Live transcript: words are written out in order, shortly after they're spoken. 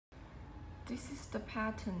This is the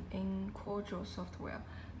pattern in Corldraw software,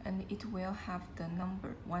 and it will have the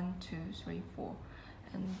number 1, 2, 3, 4,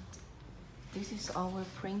 and this is our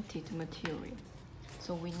printed material.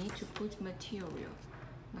 So we need to put material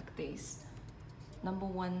like this: number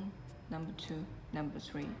 1, number 2, number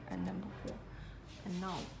 3, and number 4. And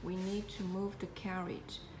now we need to move the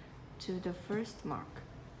carriage to the first mark.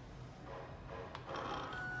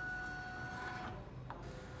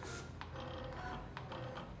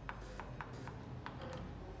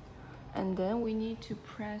 And then we need to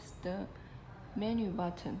press the menu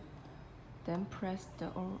button, then press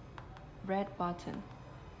the red button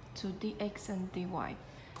to DX and DY,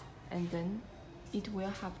 and then it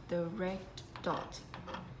will have the red dot.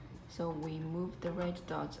 So we move the red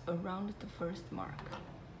dot around the first mark.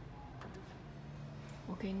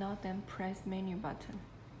 Okay, now then press menu button,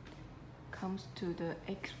 comes to the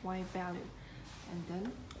XY value, and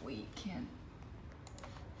then we can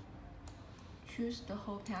choose the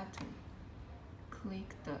whole pattern.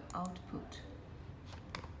 Click the output.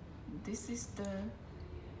 This is the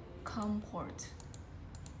COM port.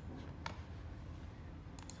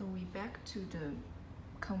 So we back to the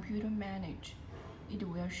computer manage. It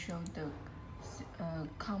will show the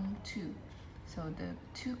COM2. So the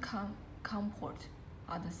two COM port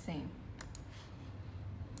are the same.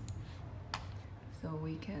 So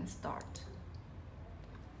we can start.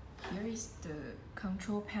 Here is the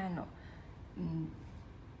control panel.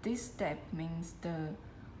 This step means the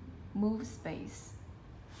move space,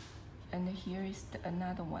 and here is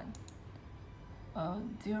another one,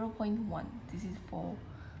 0.1. This is for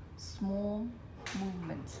small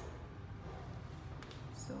movements.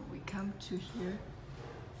 So we come to here.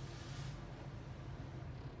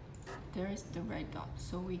 There is the red dot,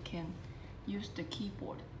 so we can use the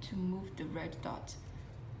keyboard to move the red dot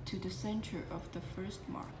to the center of the first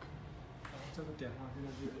mark.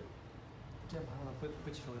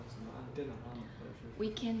 We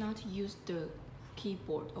cannot use the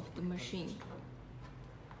keyboard of the machine,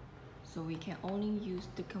 so we can only use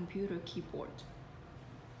the computer keyboard.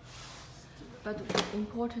 But the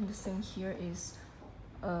important thing here is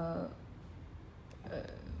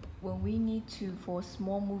when we need to, for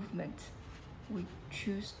small movement, we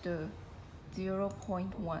choose the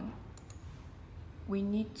 0.1. We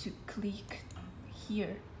need to click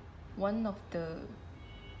here, one of the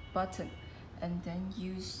button, and then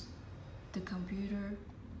use the computer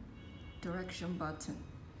direction button,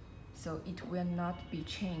 so it will not be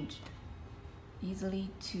changed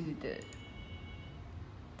easily to the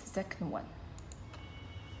second one.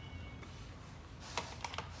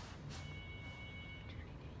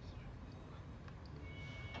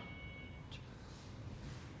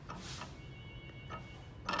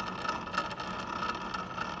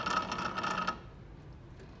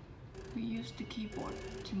 We use the keyboard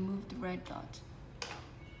to move the red dot.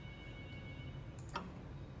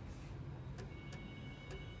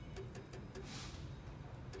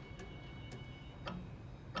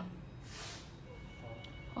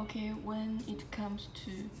 Okay, when it comes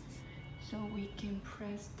to, so we can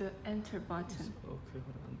press the enter button. Okay,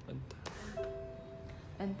 enter.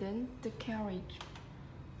 And then the carriage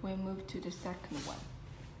will move to the second one.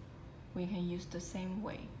 We can use the same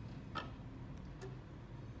way.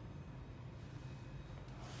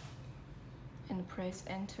 And press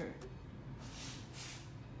enter.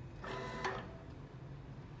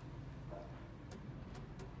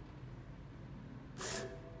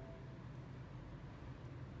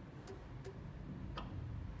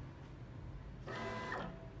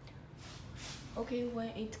 Okay, when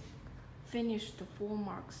it finished the 4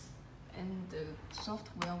 marks, and the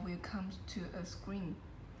software will come to a screen,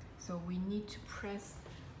 so we need to press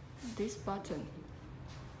this button.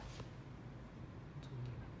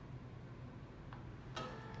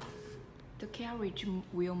 The carriage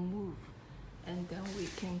will move, and then we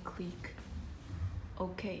can click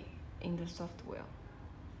OK in the software.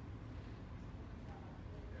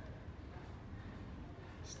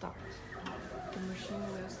 Start. The machine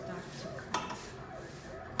will start to cut.